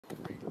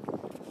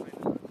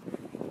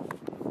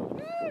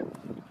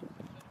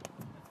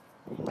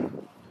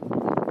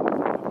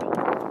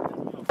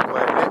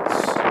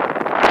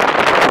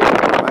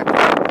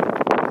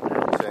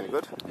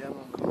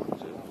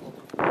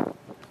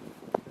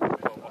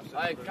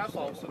Hey,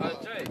 Capo,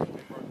 Jay.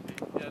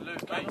 Yeah,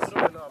 Luke, I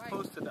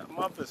posted that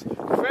mother's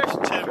fresh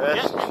tip.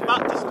 Get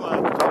back to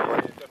square.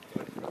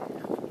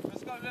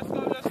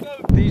 Let's go.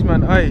 These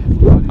man,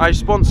 hey,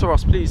 sponsor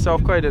us, please,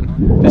 South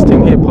Croydon. This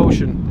thing here,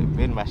 Potion.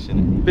 Bin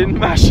mashing. Bin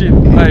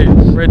mashing. Hey,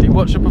 ready.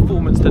 Watch your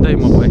performance today,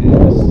 my boy.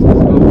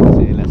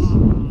 Let's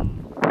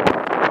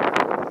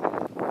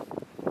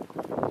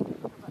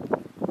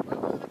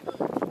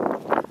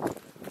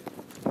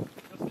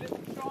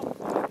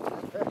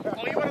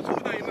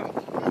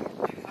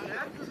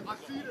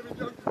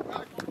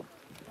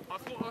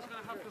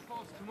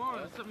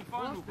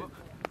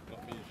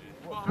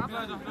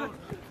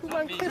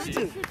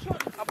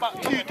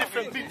About two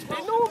different beats.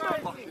 They know, man.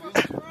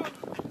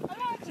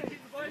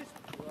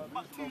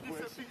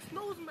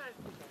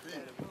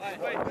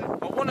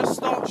 I want to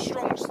start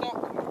strong, start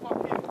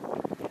fucking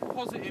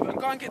positive, and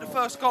go and get the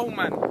first goal,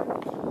 man.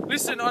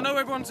 Listen, I know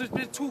everyone's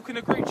been talking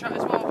a group chat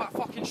as well about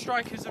fucking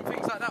strikers and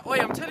things like that. Oi,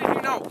 I'm telling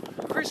you now,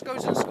 Chris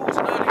goes and scores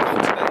an early goal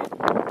today.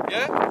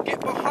 Yeah? Get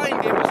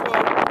behind him as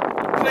well.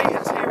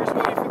 Clayton's here as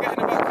well. You're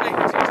forgetting about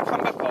Clayton. He's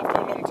come back after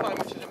a long time,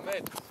 which is in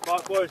bed.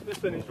 Right, boys,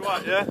 listen, he's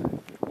right, yeah?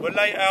 We're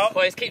late out.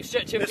 Boys, keep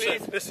stretching,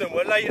 please. Listen,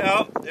 we're late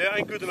out. Yeah,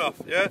 ain't good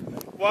enough. Yeah.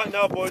 Right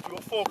now, boys, we've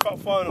got 4 cup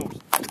finals.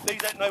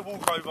 These ain't no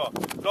walkover.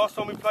 Last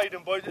time we played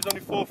them, boys, it was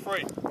only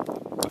 4-3.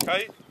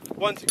 Okay.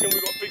 Once again,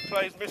 we've got big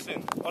players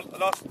missing.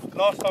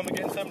 Last time we're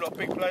getting 7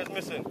 big players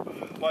missing.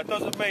 But it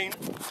doesn't mean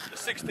the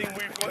 16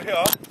 we've got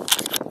here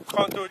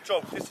can't do a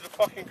job. This is a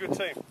fucking good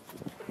team.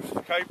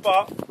 Okay,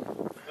 but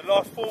the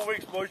last 4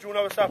 weeks, boys, you'll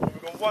know what's happened.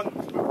 We've gone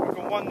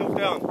 1-0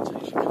 down.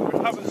 We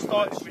haven't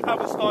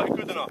started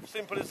good enough.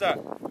 Simple as that.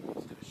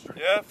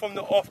 Yeah, from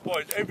the off,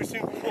 boys. Every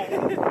single ball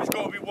has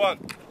got to be won.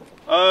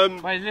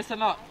 Wait,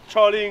 listen up.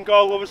 Charlie in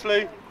goal,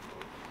 obviously.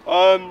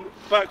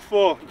 Back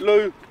 4,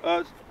 Lou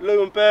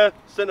and Bear,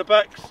 centre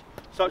backs.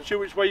 It's up to you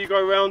which way you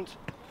go round.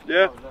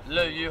 Yeah.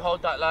 Lou, you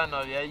hold that line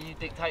though. Yeah, you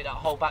dictate that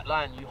whole back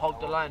line. You hold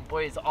the line,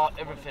 boys. Art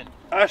everything.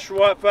 Ash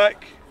right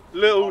back.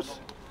 Littles,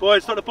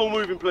 boys. Stop the ball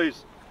moving,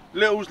 please.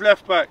 Littles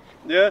left back.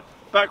 Yeah.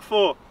 Back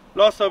 4.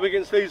 Last time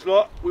against these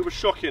lot, we were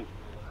shocking.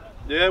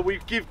 Yeah, we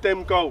give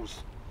them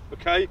goals.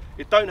 Okay,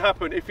 it don't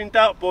happen. If in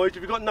doubt, boys,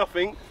 if you've got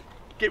nothing,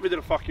 get rid of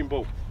the fucking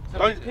ball.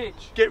 Don't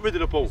pitch. Get rid of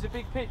the ball. It's a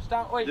big pitch.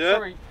 Don't wait. Yeah.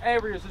 Sorry,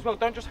 areas as well.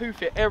 Don't just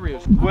hoof it.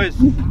 Areas. Where's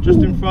just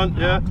in front?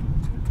 Yeah.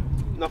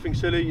 Nothing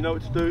silly. You know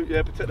what to do.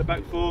 Yeah. Protect the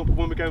back 4. But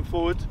when we're going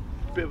forward,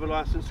 bit of a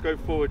license to go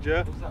forward.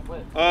 Yeah. What's that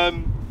word?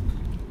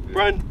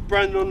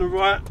 Brandon on the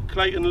right,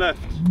 Clayton left.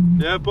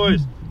 Yeah,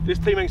 boys. This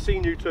team ain't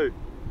seen you two.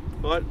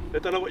 Right? They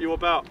don't know what you're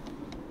about.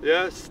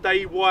 Yeah.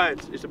 Stay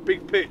wide. It's a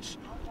big pitch.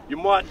 You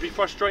might be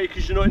frustrated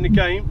because you're not in the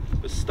game,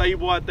 but stay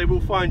wide, they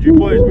will find you.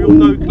 Boys, we all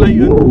know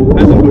Clayton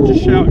hasn't got to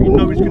shout, you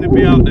know he's going to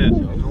be out there.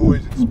 He's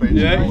always in space.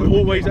 Yeah, he's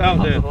always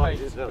out there.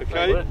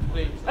 Okay?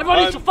 Everyone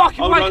needs to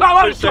fucking wake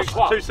up.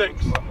 2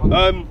 secs.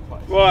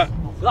 Right.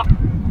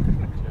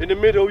 In the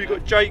middle, you've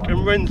got Jake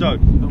and Renzo.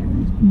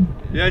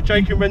 Yeah,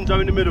 Jake and Renzo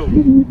in the middle.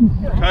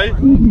 Okay?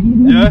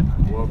 Yeah?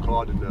 Work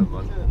hard in there,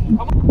 man.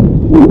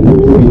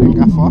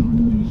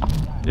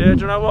 Yeah,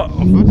 do you know what?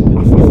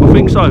 I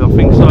think so. I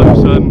think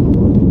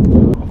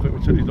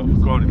we took these lot for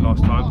granted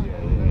last time.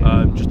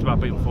 Just about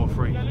beating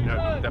 4-3. You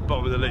know, they're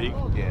bottom of the league.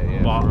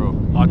 But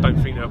I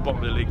don't think they're a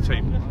bottom of the league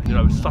team. You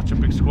know, it's such a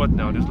big squad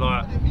now. There's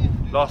like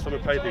last time we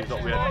played these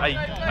lot, we had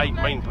eight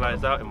main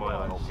players out in my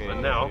eyes,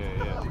 and now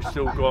we've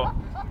still got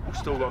a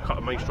couple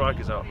of main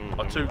strikers out.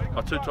 Our two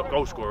top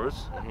goal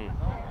scorers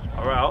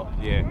are out.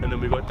 And then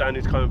we've got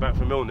Danny's coming back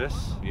from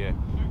illness.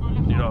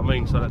 You know what I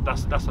mean? So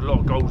that's a lot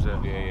of goals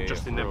there,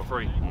 just in them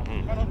 3.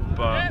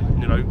 But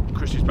you know,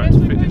 Chris is back to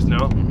fitness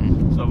now,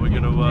 so we're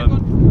gonna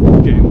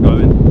get him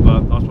going.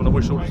 But I just want to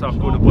wish all the South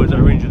Croydon boys that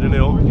are injured and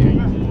ill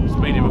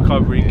speedy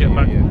recovery and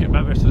get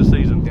back the rest of the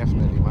season.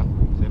 Definitely, man.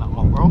 Say that,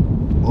 man, bro.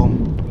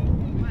 Boom.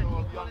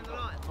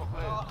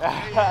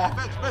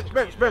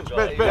 Bench.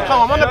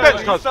 Come on, I'm on the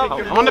bench, cuz.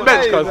 I'm on the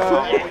bench, cuz.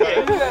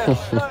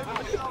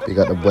 You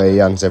got the boy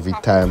Youngs every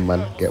time,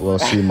 man. Get well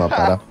soon, my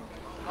brother.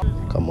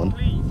 Come on.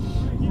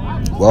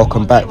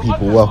 Welcome back,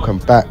 people. Welcome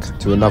back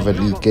to another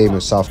league game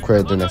with South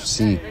Croydon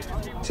FC.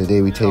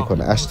 Today we take on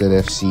ASHSTEAD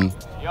FC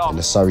in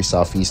the Surrey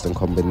South Eastern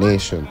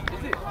combination.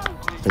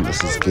 I think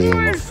this is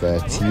game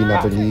 13,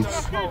 I believe.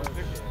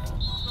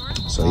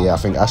 So yeah, I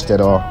think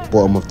ASHSTEAD are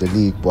bottom of the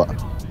league, but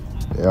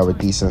they are a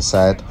decent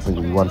side. I think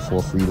we won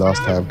 4-3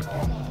 last time,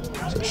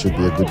 so it should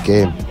be a good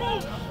game.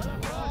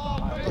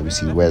 There we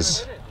see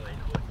Wes,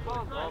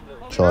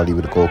 Charlie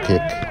with a goal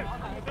kick.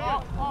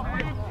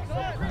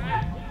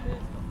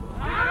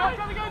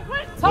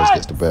 Wes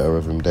gets the better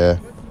of him there.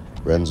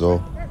 Renzo,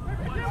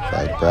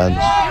 5 brands.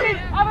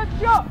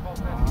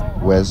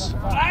 Wes,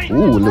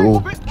 ooh, a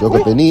little jog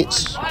of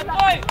Benitez.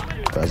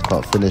 Guys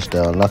can't finish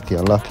there, unlucky.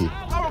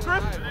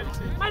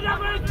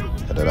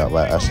 Headed out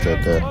by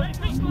ASHSTEAD there.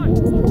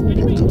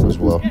 Picked up as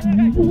well.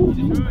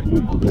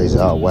 Plays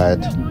it out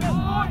wide.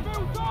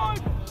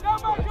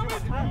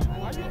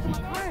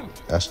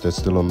 ASHSTEAD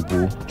still on the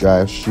ball.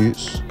 Drives,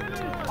 shoots.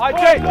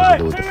 There's a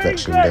little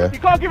deflection there. You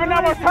can't give it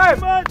that much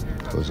time.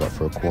 Goes up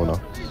for a corner.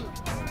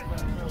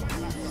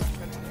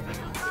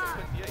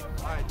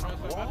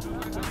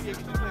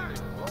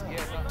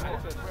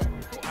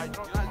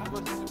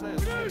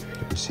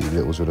 You see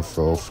Littles with a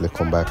throw, flick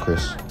on by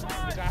Chris.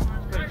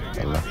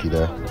 Unlucky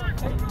there.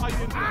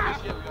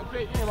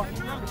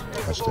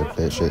 Actually, they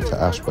play it straight to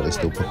Ash, but they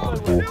still pick up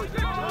the ball.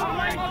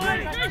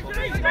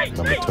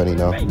 Number 20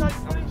 now.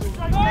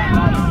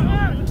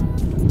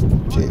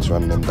 Jake's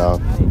running them down.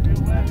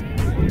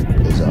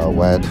 Plays it out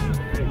wide.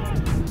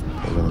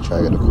 They're going to try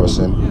to get the cross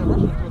in.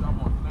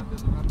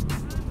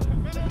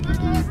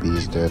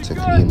 BDB's there to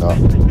clean up.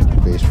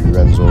 Base through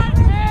Renzo.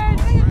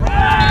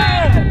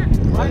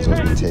 And Renzo's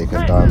been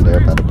taken down there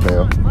by the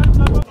player.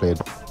 Well played.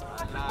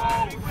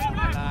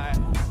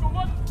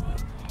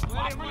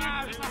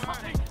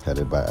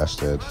 Headed by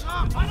ASHSTEAD.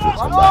 Flipped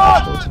on by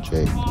ASHSTEAD to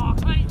Jake.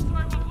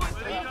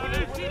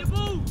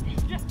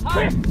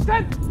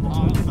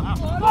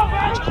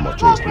 Just come up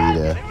Jake's lead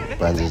there.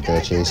 Brands is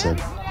there chasing.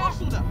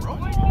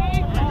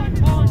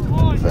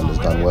 Defender's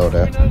done well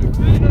there.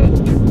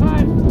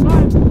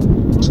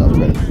 South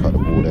Korea cut the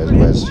ball there.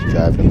 Wes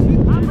driving.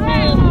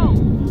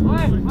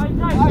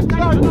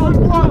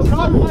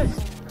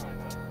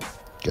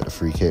 Get the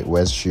free kick.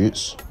 Wes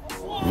shoots.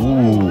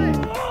 Ooh.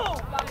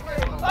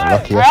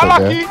 Unlucky effort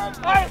there.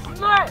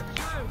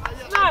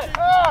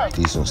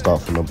 Decent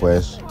start from the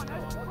boys.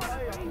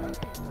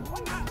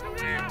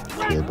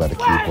 Cleared by the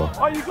keeper.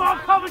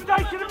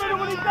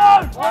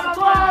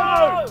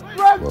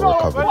 Well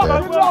recovered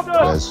there.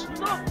 Wes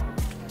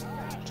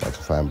tried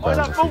to find Brands.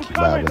 I think he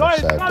might have been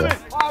offside there.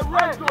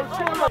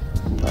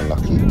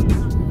 Unlucky.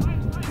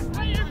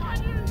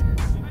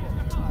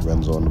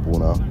 Renzo on the ball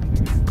now.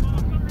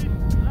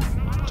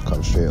 Just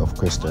come straight off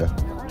Chris there.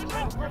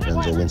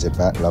 Renzo wins it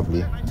back.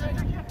 Lovely.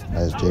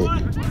 There's Jake.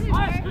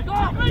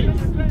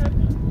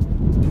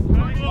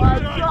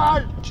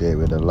 Jake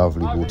with a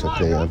lovely ball to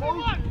Clayton.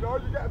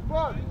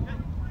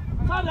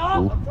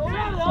 Ooh,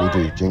 what do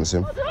you do? Jinx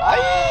him.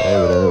 Hey,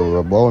 with a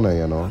Rabona,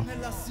 you know.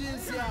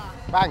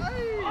 Bang.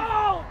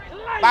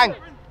 Bang.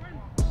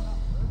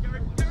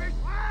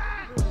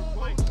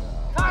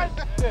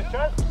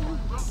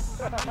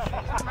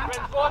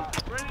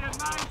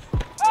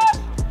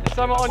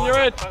 Something on your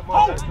head.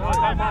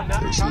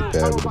 You see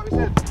Bear with the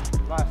ball.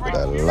 With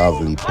a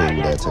lovely ping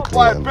there to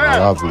Clayton.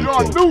 Lovely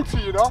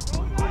ping.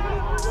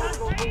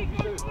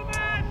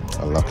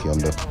 Unlucky on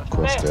the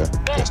cross there.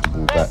 Gets the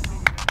ball back.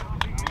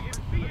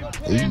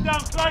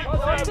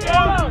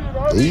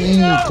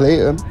 Hey,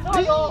 Clayton.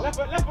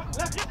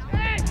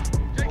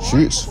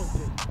 Shoots.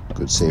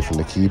 Good save from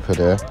the keeper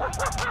there.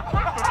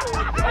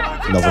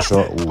 Another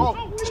shot. Ooh,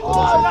 it's gone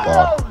over the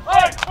bar.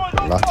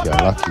 Unlucky,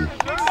 unlucky.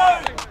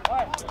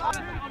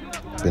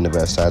 Been the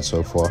best side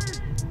so far.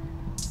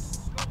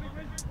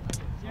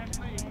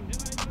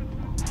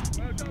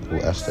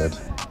 ASHSTEAD,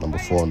 number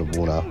 4 on the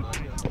ball now.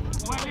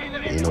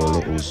 But you know,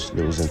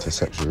 Littles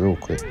interception real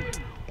quick.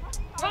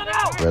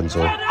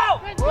 Renzo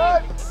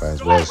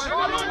finds Wes.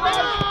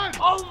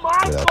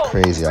 With that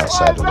crazy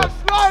outside of the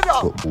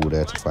football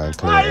there to find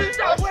Clayton.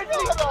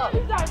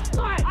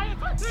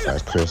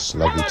 Finds Chris,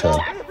 lovely turn.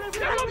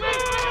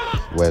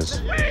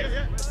 Wes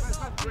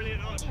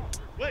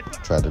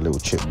tried a little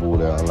chip ball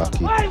there,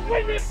 unlucky.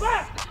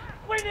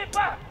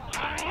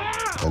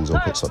 Renzo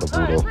picks up the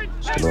ball though,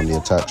 still on the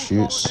attack,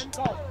 shoots.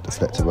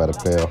 Deflected by the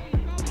player.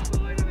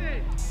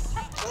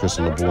 Chris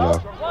on the ball now.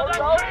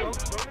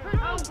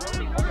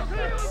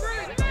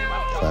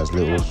 Finds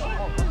Littles.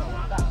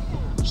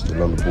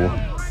 Still on the ball.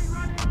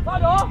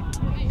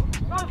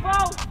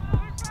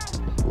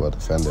 Well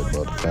defended,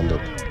 well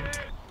defended.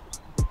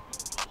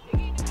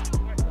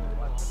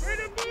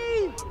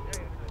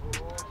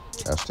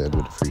 ASHSTEAD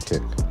with the free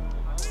kick.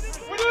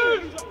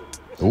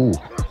 Ooh.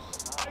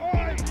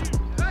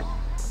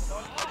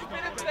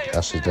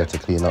 ASHSTEAD there to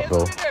clean up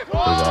though.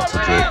 Goes out to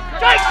Jake.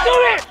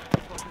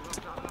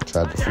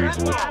 Tried the free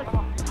ball.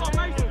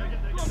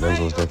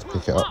 Renzo's there to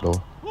pick it up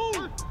though.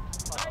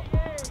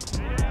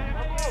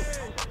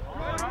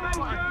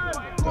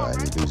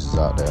 And he loses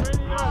out there.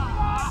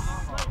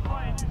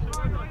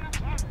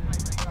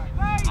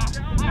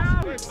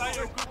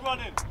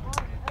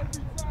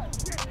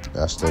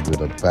 ASHSTEAD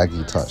with a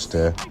baggy touch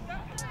there.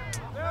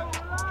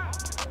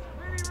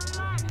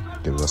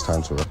 Gives us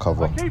time to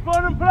recover. Keep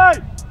on and play.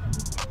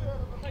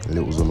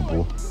 Littles on the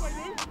ball.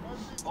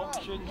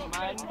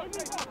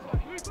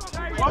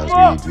 That's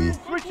BB.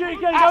 Switch it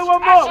again, go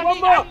one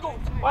more.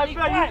 Wait, use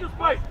the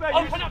space,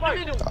 use the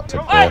space. Out to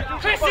Bear.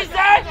 Chris is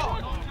there.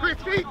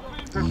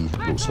 He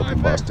looks sloppy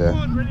past there. He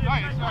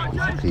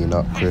can clean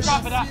up. Chris.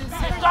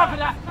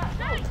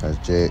 Has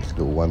Jake,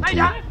 little 1-2.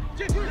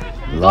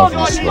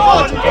 Lovely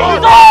slot to go.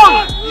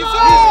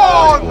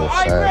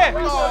 Offside.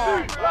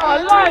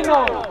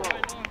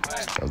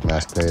 That was a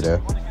nice play there.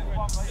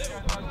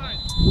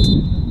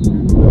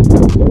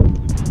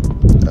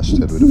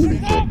 ASHSTEAD with a free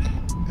kick.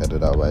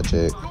 Headed out by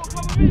Jake.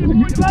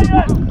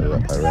 Headed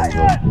up by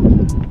Renzo.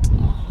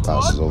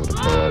 Bounces over the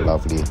player.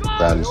 Lovely.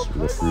 Brands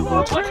with a free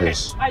ball to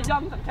Chris. What do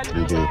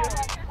you do?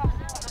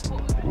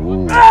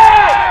 Ooh.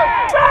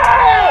 Yeah,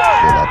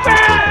 that was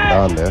taken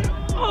down there.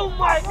 Oh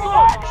my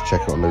God! Let's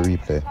check it on the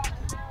replay.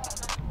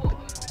 What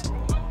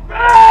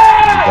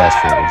do you guys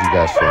think? What do you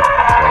guys think?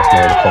 Let us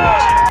know in the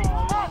comments.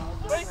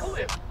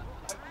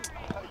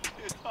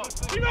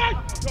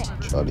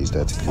 Charlie's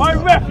there to clean Hey,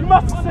 up. ref, you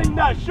must have seen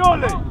that,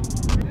 surely.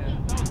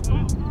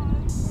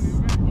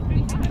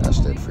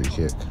 ASHSTEAD free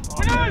kick.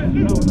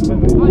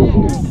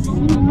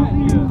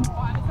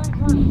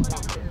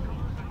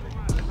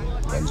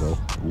 Renzo.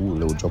 Ooh,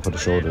 little drop of the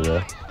shoulder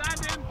there.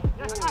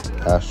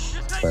 Ash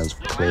fans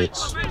for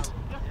plates.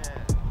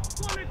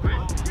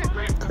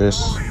 Chris.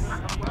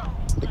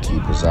 The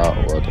keeper's out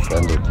or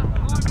defended.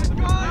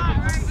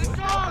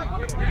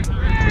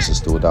 Chris is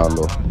still down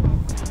though.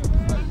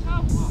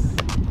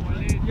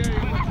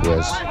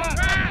 Yes.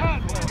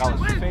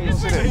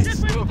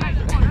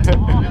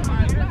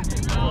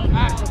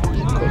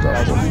 Goes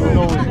out for the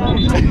throw.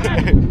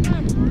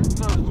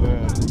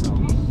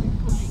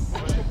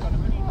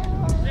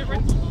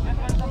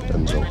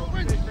 Enzo.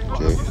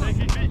 Jake.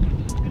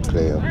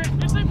 Clayton.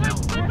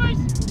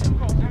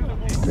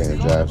 Clayton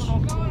drives.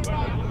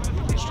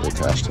 Straight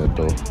to ASHSTEAD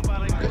though.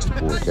 Gets the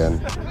ball again.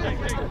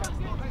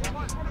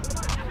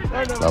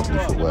 Lovely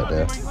footwork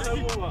there.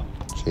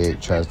 Jake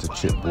tries to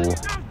chip ball.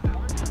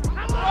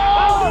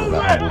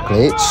 Like humble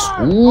plates.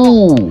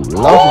 Ooh,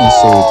 lovely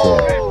save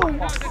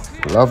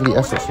there. Lovely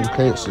effort from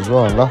plates as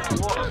well. Lucky.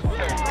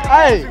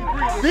 Hey,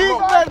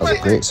 That was a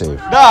great save.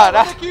 nah,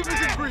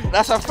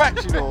 that's a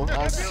fact, you know.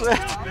 I swear.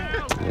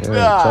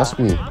 Yeah, trust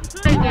me.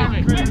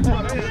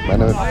 Man,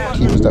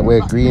 keepers that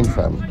wear green,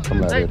 fam,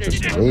 come like they're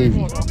just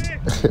wavy.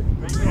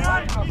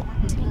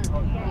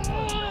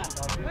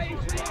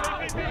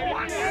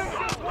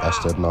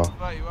 ASHSTEAD now.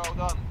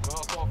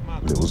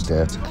 Little's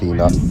there to clean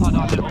up.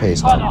 Put the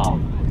pace now.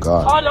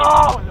 Gone.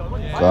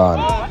 Gone.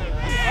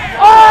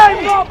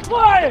 I'm not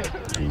playing!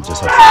 You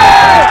just have to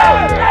take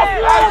down there.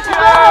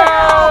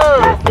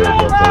 Well played,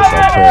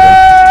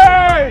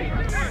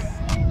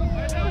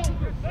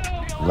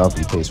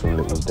 lovely pace from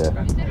Little's there.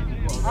 There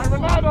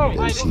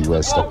you see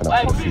Wes stepping up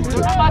for the free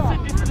kick.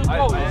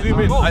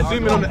 I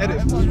zoom in on the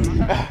edit.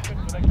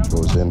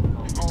 Goes in.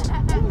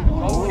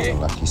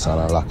 Lucky son,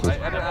 unlucky.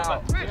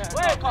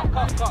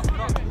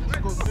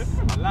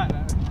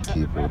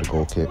 Keeper with a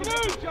goal kick.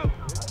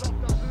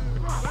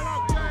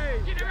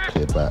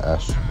 Cleared by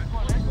Ash.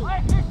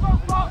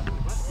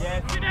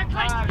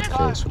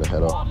 Clears for the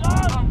header.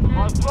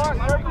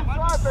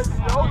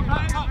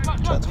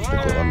 Tried to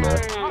flick it on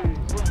there.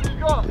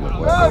 Didn't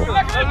work though.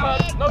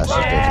 Ash is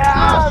there to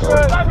clean up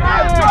though.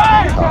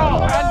 Counter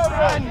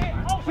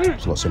now.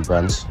 There's lots of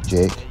brands.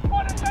 Jake.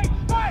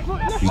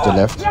 Use the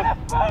left.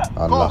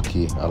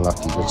 Unlucky.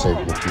 Unlucky. Good save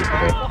from the keeper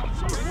there.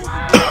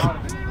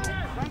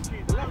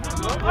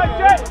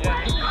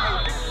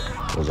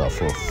 Goes out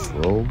for a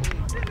throw.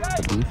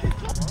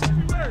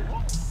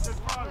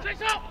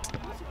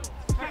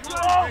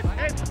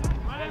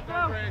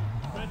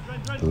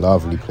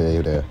 Lovely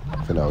play there. I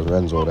think that was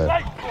Renzo there.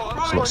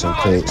 Slots in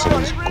plates and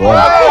he's gone.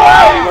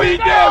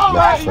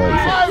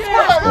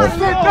 Left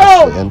the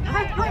 30 foot. In.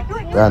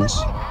 Brands.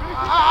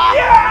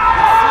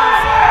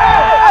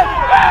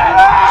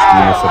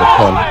 Stealing for the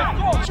pen.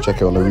 Let's check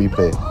it on the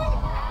replay.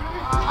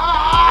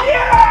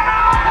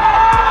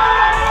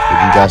 What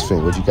do you guys think?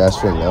 What do you guys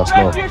think? Let us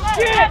know.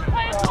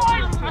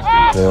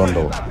 Play on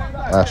though.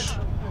 Ash.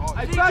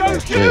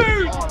 Okay.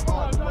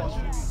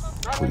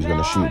 Thought he's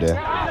gonna shoot there.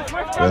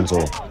 Renzo.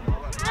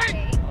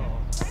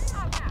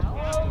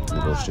 We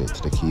go straight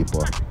to the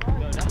keeper.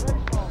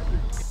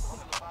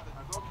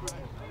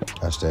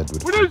 ASHSTEAD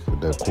with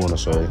the corner,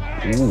 sorry.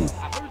 Ooh.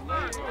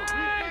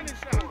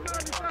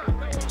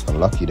 It's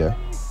unlucky there.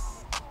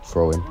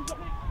 Throwing.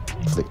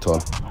 Flicked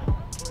on.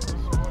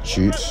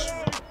 Shoots.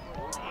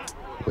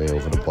 Way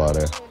over the bar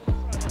there.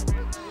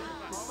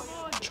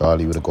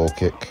 Charlie with a goal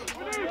kick.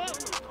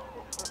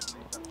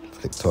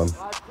 Flicked on.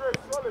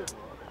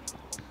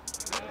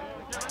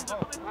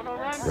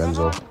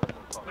 Renzo.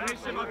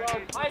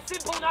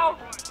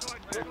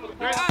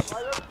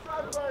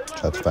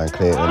 Tried to find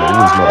Clayton. Ooh,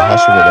 he's not a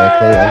hash of it there,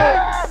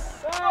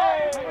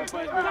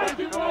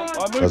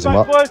 Clayton. Does him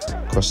up.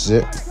 Crosses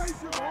it.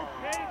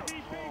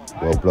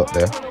 Well blocked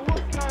there.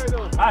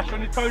 Ash, on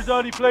your toes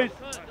early, please.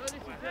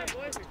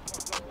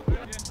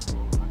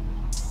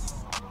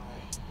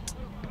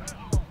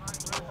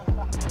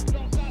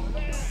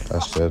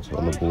 ASHSTEAD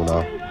on the ball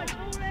now.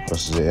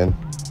 Crosses it in.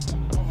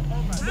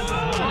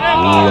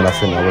 Ooh, and I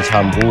think that was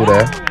handball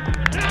there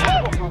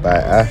by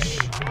Ash.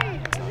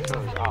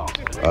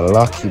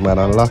 Unlucky, man,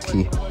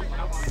 unlucky.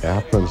 It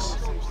happens.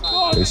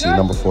 You see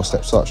number 4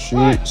 steps up,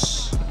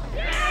 shoots.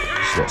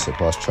 Slots it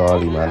past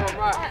Charlie, man.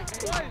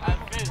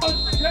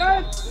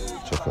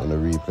 Check it on the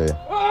replay.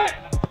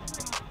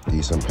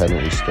 Decent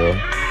penalty still.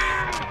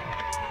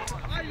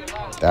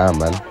 Damn,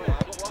 man.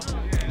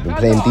 Been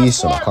playing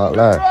decent, I can't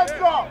lie.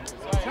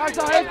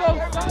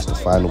 It's the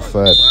final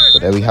third.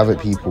 But there we have it,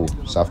 people.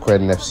 South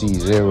Croydon FC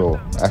 0,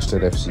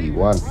 ASHSTEAD FC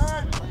 1.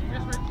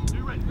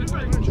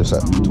 Just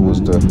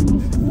towards the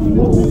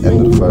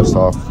end of the first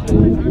half.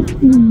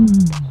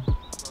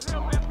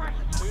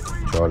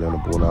 Charlie on the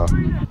ball now.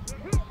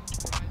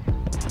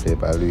 Played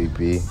by Louis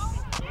B.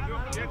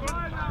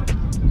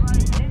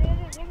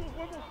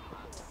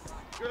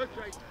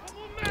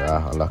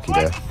 Ah, unlucky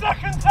there.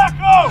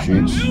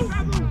 Shoots.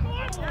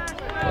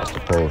 That's the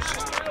post.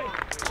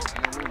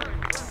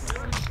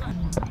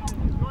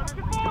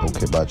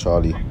 Okay, by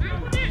Charlie.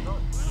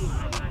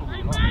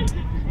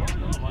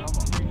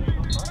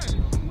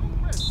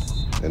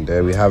 And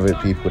there we have it,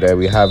 people. There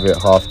we have it.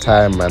 Half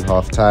time, man.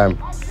 Half time.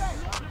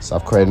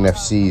 South Croydon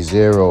FC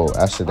 0,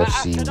 ASHTEAD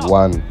FC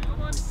 1.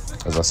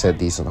 As I said,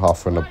 decent half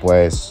from the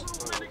boys.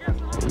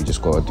 But we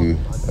just got to do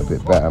a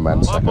bit better,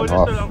 man. Second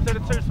half. I'm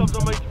saying the 2 subs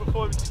I'll make you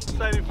before we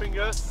say anything,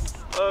 yeah?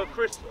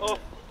 Chris off,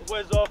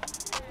 Wes off,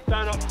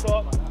 Dan up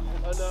top,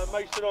 and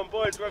Mason on.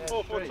 Boys, we're at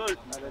 4-4-2.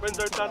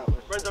 Renzo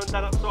and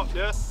Dan up top,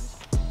 yeah?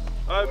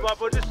 Right,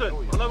 but listen,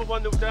 I know we're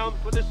 1-0 down,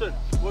 but listen,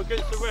 we're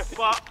against the ref,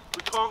 but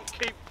we can't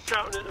keep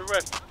shouting at the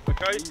ref,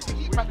 okay?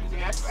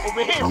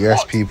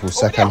 Yes, people,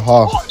 second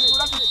half.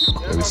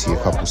 There we see a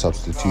couple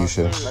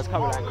substitutions. Let's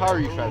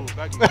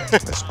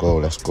go,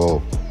 let's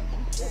go.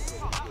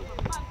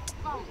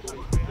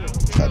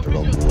 Tried the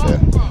long ball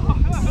there.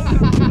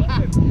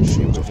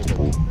 Shoots off the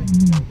ball.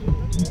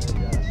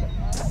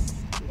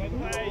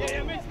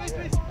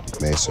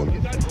 Mason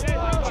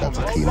tried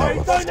to clean up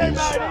my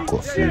 15s,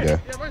 got through there.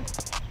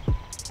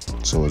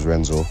 So was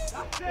Renzo.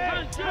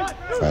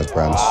 Faz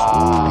Brands.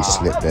 Ooh, he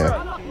slipped there.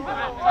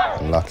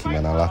 Unlucky,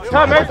 man, unlucky.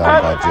 Headed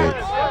down by Jake.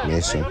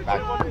 Mason.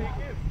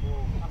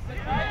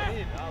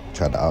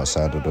 Tried the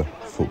outside of the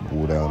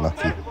football there,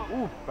 unlucky.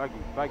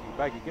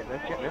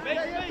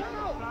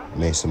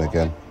 Mason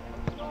again.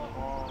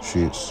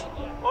 Shoots.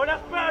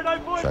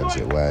 Drags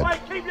it wide.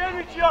 Keep the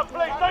energy up,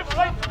 please. Don't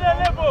play to their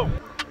level.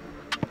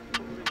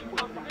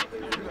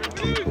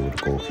 Keeper with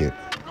the goal kick.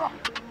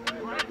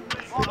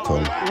 Flicked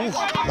on.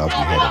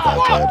 Lovely header by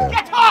Bear there.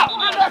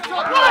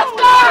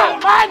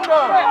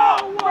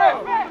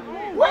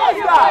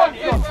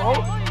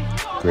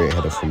 Great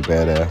header from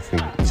Bear there. I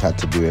think he's had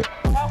to do it.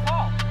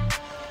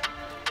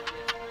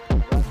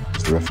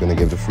 Is the ref going to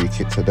give the free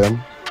kick to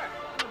them?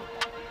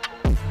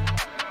 I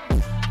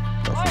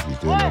think he's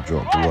doing a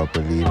drop ball, I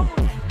believe.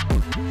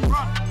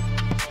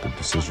 Good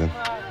decision.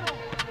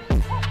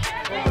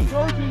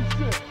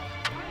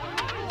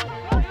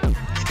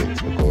 Straight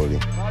to the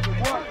goalie.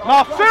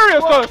 No,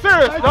 serious though,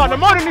 serious. No, the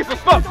money needs to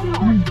stop.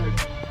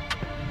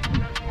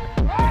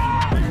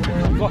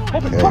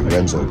 Okay,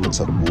 Renzo picks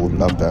up the ball,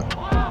 love that.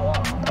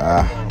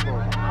 Ah,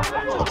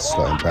 had to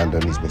slot in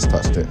Brandon, he's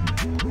mistouched it.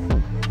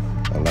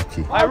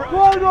 Unlucky. Keep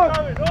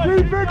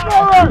it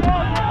going.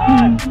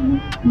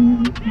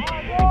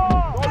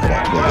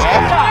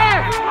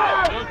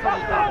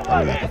 I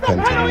mean, like a pen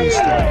to me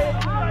still.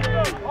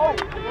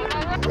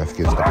 The ref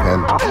gives the pen.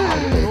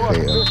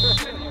 Okay,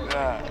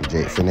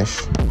 Jake finish.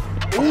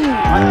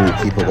 Ooh,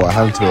 keeper got a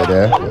hand to it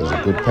there. It was a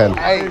good pen.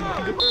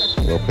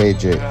 Well played,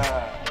 Jake.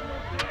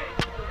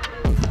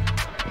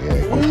 Yeah,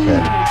 good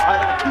pen.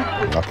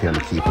 Lucky on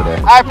the keeper there.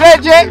 I play,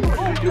 Jake.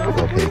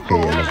 Well played,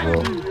 Payton as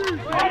well.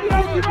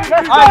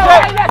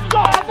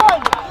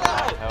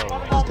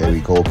 There we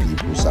go,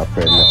 people. South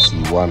Croydon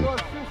FC 1.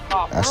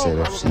 ASHTEAD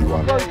FC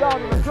 1.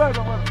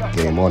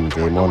 Game on,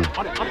 game on.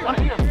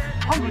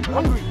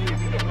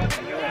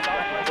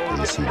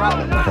 You see the man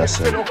in the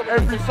pressing.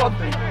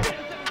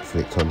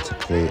 Flicked onto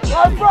plates.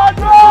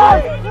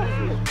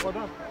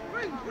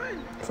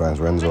 Finds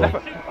Renzo.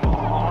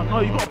 Oh, no,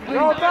 you got to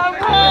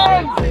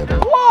play.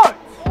 What?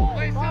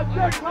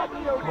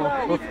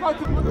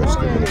 The ref's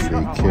giving a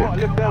free kick.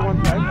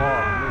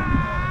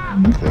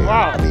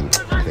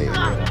 Clayton,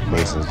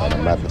 Mason's done a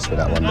madness with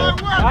that one there.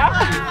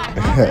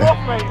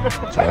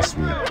 Trust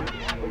me.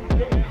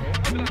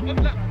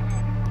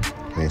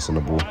 Mason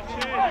the ball.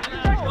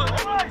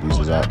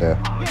 Loses out there.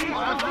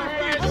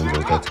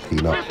 Renzo's there to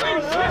clean up.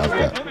 Love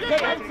that.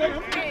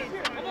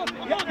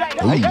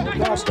 Hey,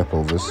 little step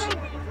overs.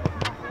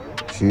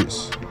 Shoots.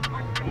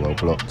 Well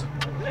blocked.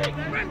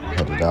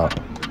 Headed out.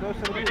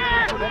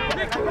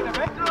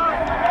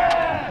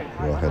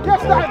 Well headed there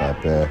by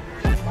Bear.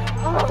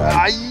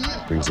 Dan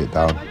brings it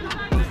down.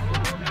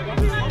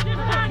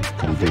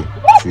 Can he do?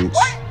 Shoots.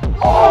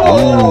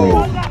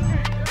 Ooh.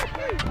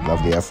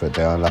 Lovely effort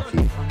there,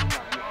 unlucky.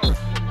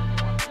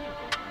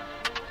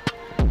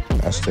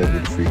 ASHTEAD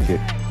with the free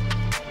kick.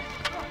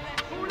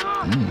 I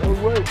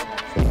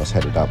think that was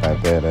headed out by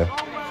Bear there.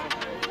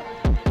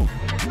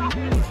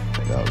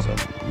 That was a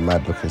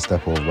mad looking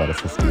step over by the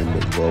 15,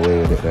 but he got away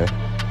with it there.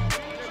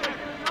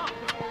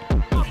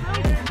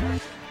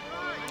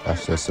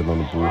 ASHTEAD still on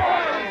the ball.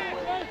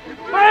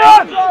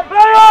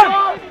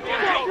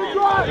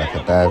 Like a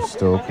dive,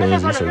 still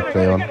crazy, so we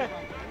play on.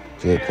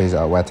 Jake plays it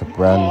out wide to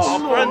Brands.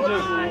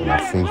 And I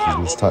think he's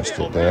mistouched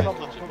it there.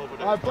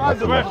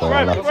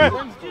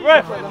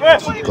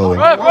 Lucky, keep going.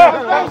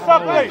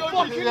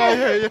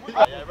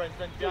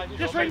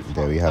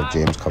 There we have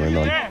James coming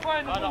on.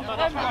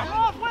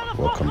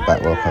 Welcome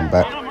back, welcome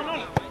back.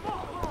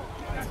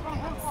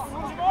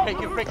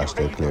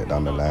 ASHTEAD clear it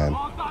down the line.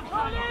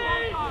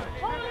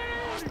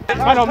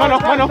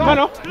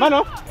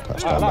 Mano.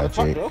 Touchdown by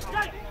Jake.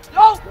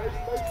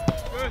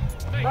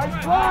 Plays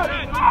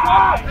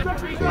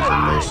in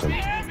Mason.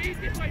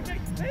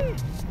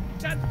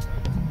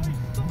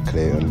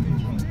 Clayton.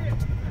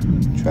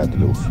 Tried the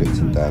little flick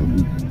to Dan.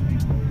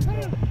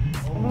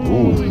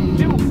 Ooh.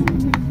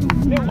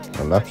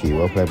 Unlucky,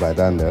 well played by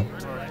Dan there.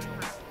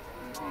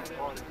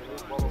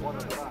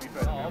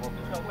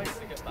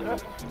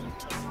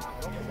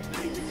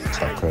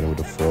 South Croydon with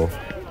the throw.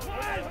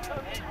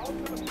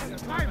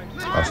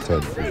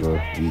 ASHSTEAD with a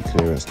weak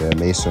clearance there.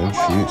 Mason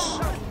shoots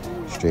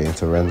straight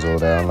into Renzo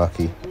there,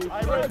 unlucky.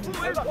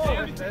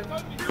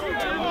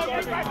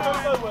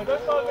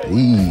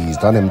 He's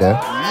done him there.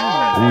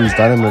 Ooh, he's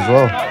done him as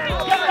well.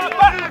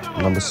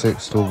 Number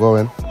 6 still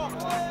going. He's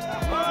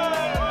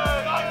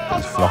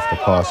fluffed the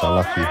pass,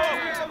 unlucky.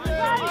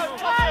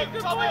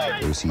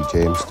 You see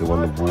James still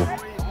on the ball.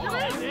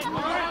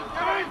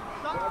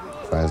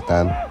 Finds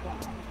Dan.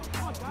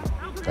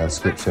 Dan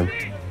skips him.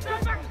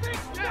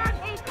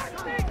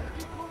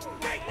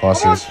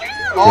 Passes.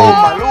 Oh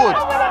my lord!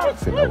 I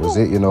think that was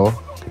it, you know.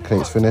 The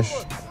Clate's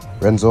finish.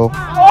 Renzo.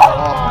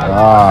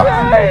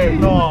 Ah.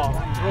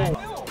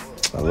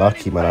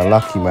 Unlucky, man.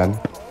 Unlucky, man.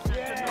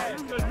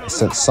 I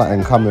sent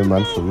something coming,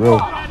 man, for real.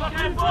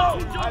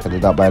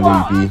 Headed up by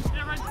Louis B.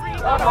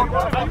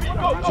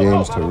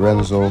 James to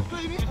Renzo.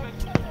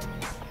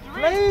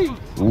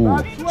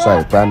 Ooh,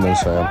 sorry, Brandon.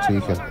 Sorry, I'm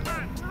tweaking.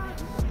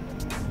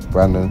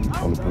 Brandon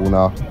on the ball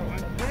now.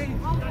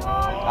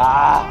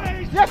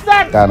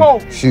 Dan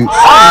shoots. Ooh.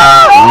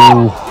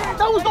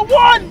 That was the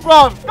one,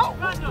 bruv!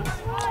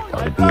 That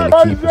would be in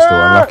the keeper,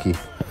 still unlucky.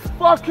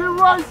 Fucking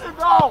right it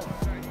down!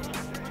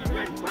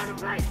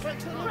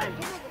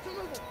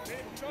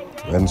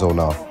 Renzo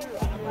now.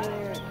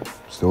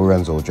 Still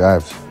Renzo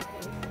drives.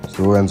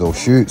 Still Renzo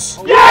shoots.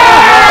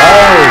 Yeah! Hey!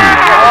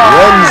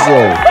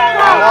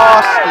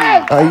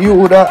 Renzo! Are you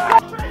all that?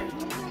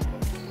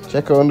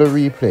 Check her on the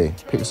replay.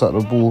 Picks up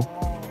the ball.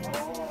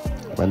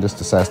 Man just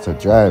decides to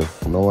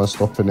drive. No one's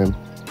stopping him.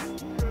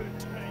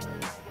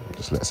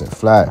 Just lets it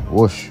fly.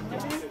 Whoosh.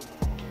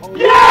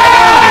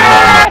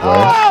 Yeah!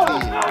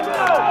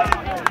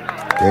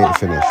 Great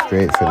finish.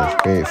 Great finish.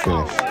 Great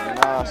finish.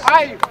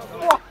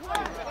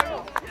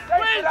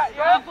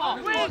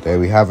 There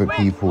we have it,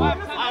 people.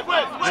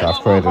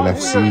 South Croydon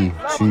FC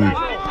 2,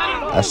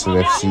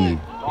 ASHSTEAD FC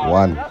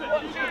 1.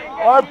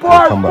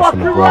 Come back from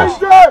the brass.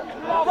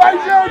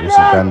 This is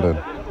Brandon.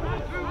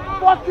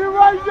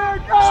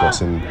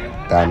 Swassing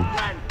Dan,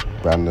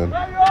 Brandon,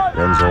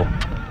 Renzo,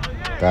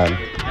 Dan,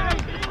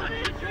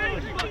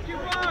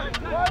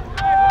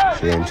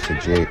 James to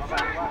Jake.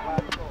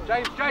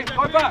 Try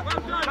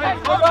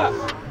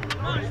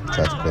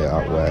to play it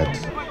out wide.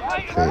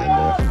 Clayton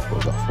there.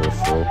 Goes up for a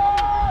throw.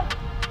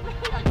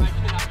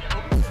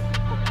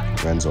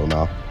 Renzo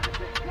now.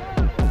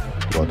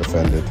 Well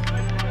defended.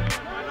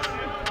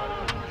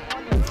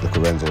 Look at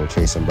Renzo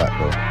chasing back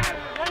though.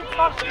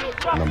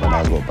 Number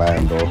 9's got by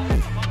him though.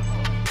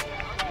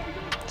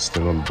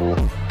 Still on the ball.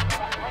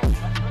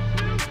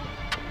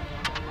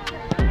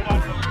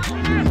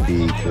 UB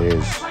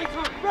clears.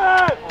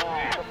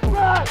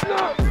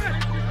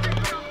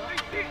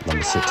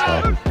 Number 6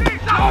 now.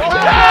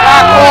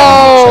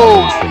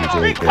 Challenge from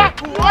Jake there.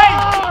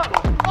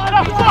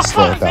 Look at the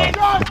stare down.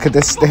 Look at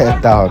the stare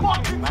down.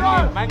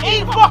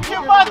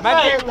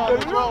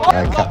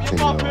 Man captain,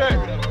 you know.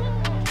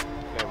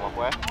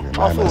 Yeah,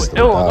 my man's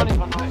still down. A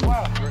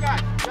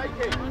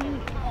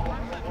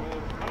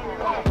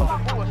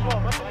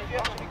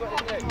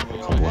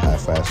couple of high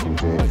fives from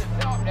Jake.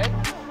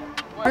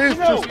 Please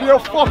just be a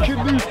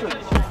fucking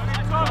nuisance.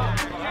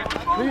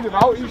 Clean him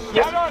out, he's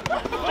shit.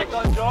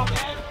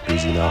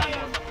 Easy now.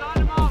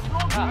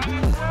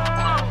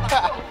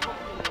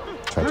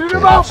 Try to play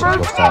it out, she's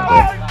lost out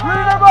there.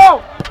 Clean him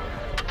out!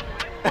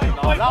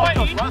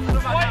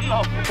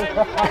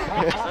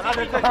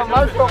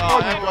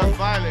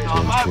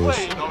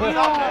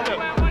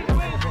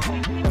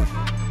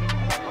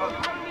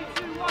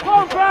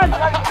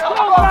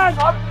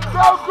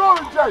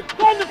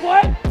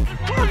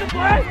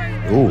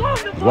 Ooh,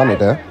 he's won it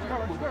there.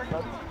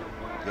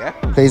 Yeah.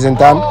 Plays in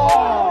Dan.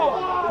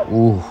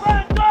 Ooh,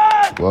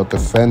 well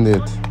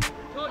defended.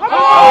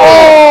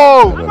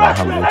 Oh!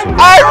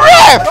 I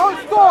ref!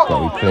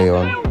 Got we play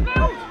on.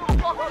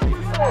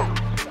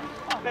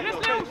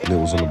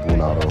 Little's on the ball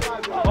now though.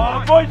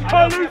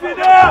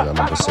 Yeah,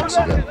 number 6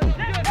 again.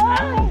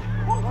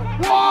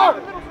 One!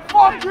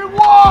 Fucking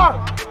one!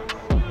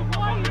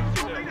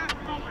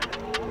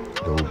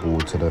 Little ball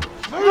to the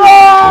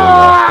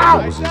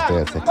Little's is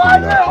there to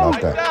clean up. Love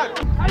that.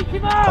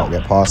 Can't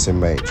get past him,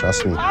 mate.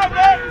 Trust me.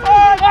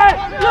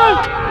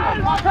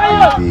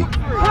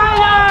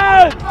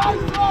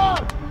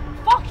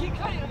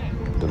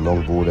 The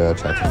long ball there,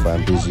 try to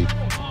find Busy.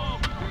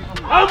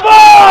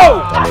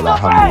 Done it like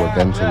humble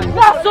again to me.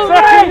 That's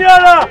alright!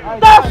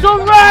 That's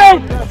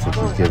alright! I think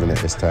he's giving it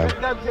this time.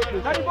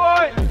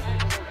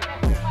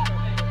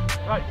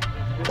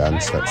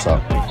 Dan steps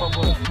up.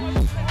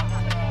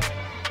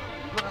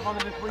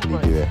 Can he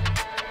do it?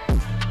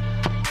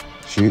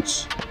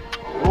 Shoots.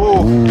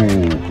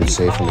 Ooh, good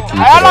save from the keeper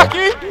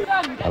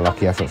there.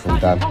 Unlucky effort from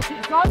Dan.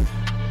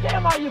 Get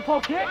him out of your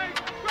pocket.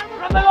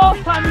 Remember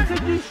last time he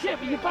said you shit,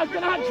 but you bagged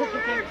an hand trick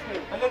against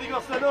him. And then he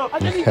got sent off.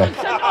 And then he got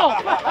sent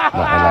off. Nothing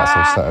like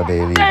some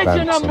Saturday league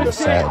bands on the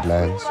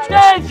sidelines.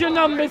 There's your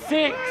number 6.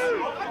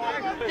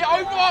 Get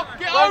over!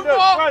 Get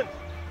over!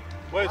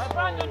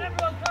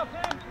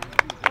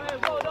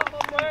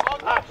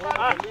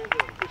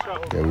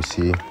 There we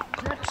see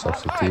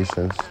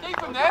substitutions.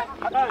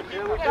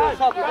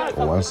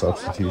 Or one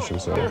substitution,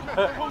 sorry.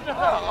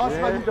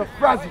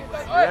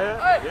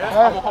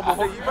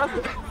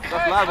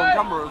 That's live on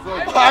camera as well.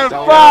 I'm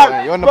bad!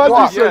 You're on the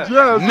block.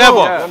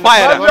 Never!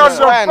 Fire that!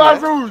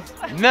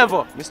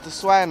 Never! Mr.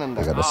 Swine and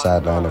They got the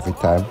sideline every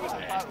time.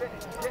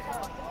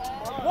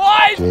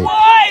 Wide! Jake.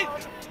 Wide!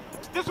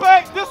 This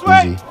way! This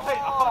way! Easy. Hey,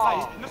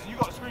 listen, you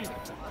got to scream.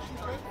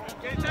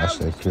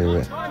 Ashton clear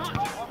it.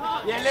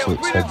 Yeah, little,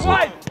 Six bring it exit.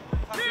 wide!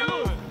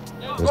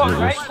 There's Go on,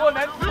 mate, Littles. go on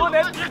then, go on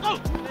then.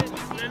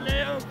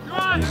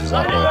 Littles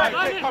out there.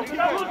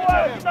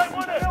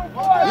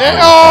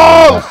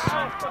 Littles!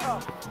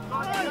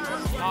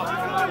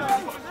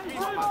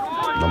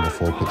 Number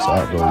 4 picks it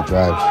up though, he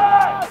drives.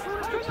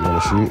 Does he want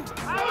to shoot?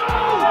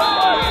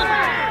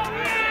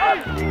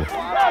 Ooh.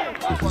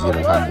 See if he's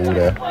getting handball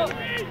there.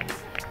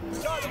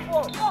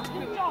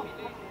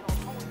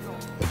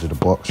 Edge of the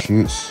box,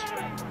 shoots.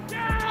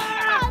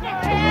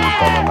 And the wall's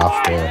done enough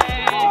there.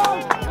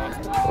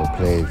 Well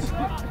played.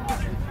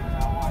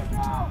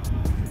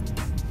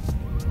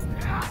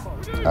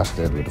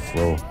 ASHSTEAD with the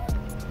throw.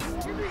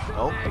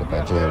 But by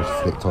James,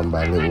 flicked on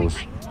by Littles.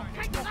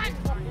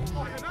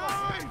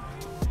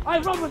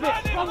 Run with it.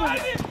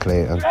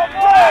 Clayton.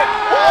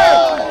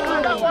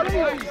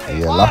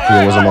 Yeah, lucky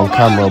it wasn't on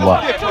camera,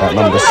 but that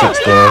number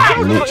 6 there,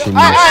 literally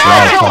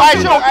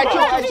slide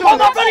tackle.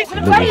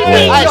 The little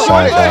boy on the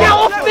side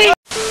down.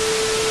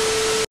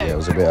 Yeah, it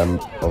was a bit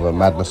of a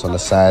madness on the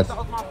side,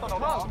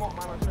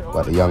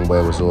 but the young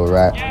boy was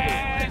alright.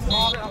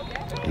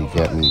 You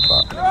get me,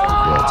 but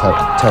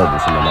yeah, terrible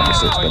from the number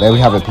 6. But there we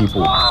have it,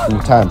 people.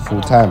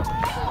 Full time.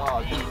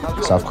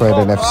 South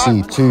Croydon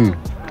FC 2,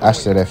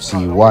 ASHSTEAD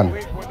FC 1.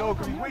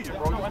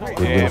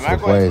 Good win for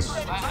the boys.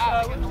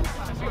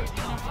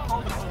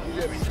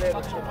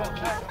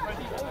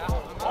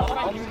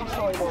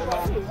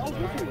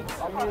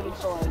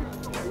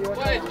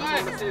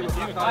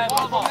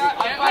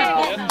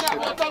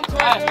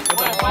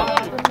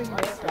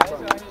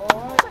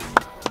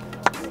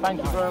 Thank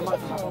you very much.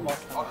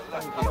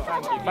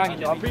 Thank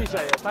you. I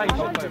appreciate it. Thank you.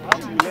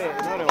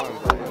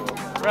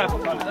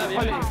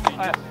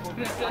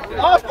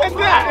 Oh, take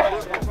that!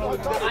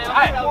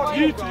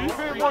 You two.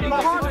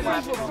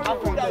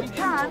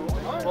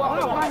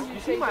 You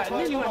see my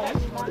nearly went in.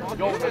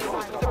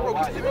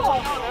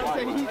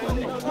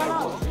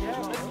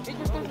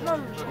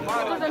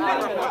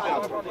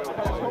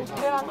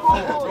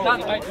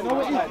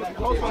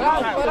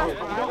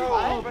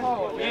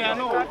 Yeah, I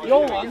know.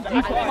 Your one, you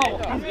put power.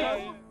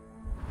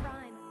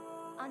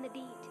 On the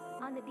beat,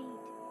 on the beat,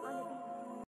 on the beat.